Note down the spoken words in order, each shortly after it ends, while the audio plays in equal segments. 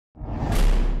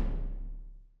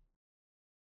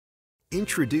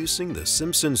Introducing the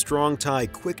Simpson Strong-Tie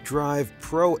Quik Drive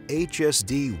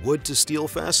PROHSD Wood-to-Steel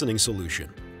Fastening Solution.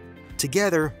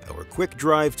 Together, our Quik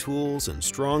Drive tools and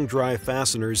Strong Drive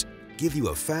fasteners give you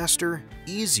a faster,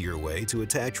 easier way to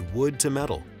attach wood to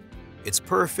metal. It's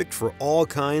perfect for all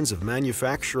kinds of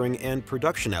manufacturing and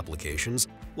production applications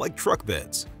like truck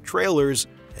beds, trailers,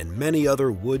 and many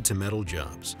other wood-to-metal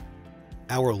jobs.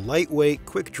 Our lightweight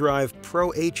Quik Drive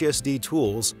PROHSD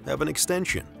tools have an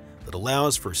extension that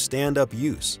allows for stand-up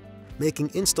use, making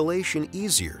installation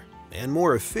easier and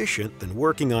more efficient than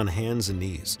working on hands and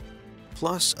knees.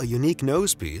 Plus, a unique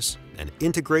nosepiece and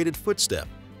integrated footstep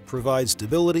provide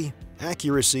stability,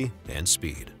 accuracy, and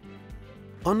speed.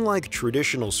 Unlike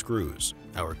traditional screws,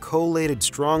 our collated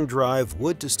Strong Drive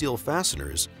wood-to-steel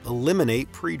fasteners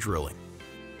eliminate pre-drilling.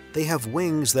 They have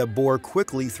wings that bore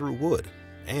quickly through wood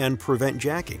and prevent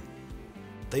jacking.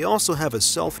 They also have a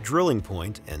self-drilling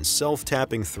point and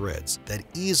self-tapping threads that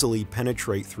easily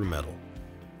penetrate through metal.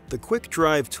 The Quik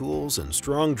Drive tools and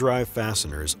Strong Drive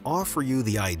fasteners offer you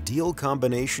the ideal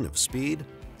combination of speed,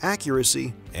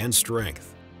 accuracy, and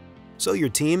strength, so your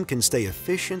team can stay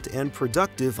efficient and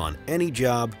productive on any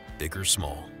job, big or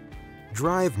small.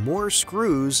 Drive more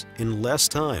screws in less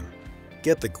time.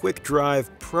 Get the Quik Drive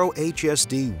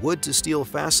PROHSD Wood-to-Steel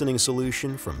Fastening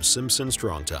Solution from Simpson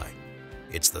Strong-Tie.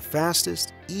 It's the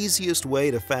fastest, easiest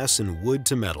way to fasten wood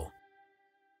to metal.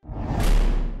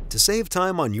 To save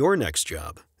time on your next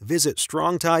job, visit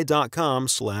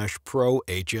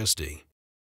strongtie.com/PROHSD.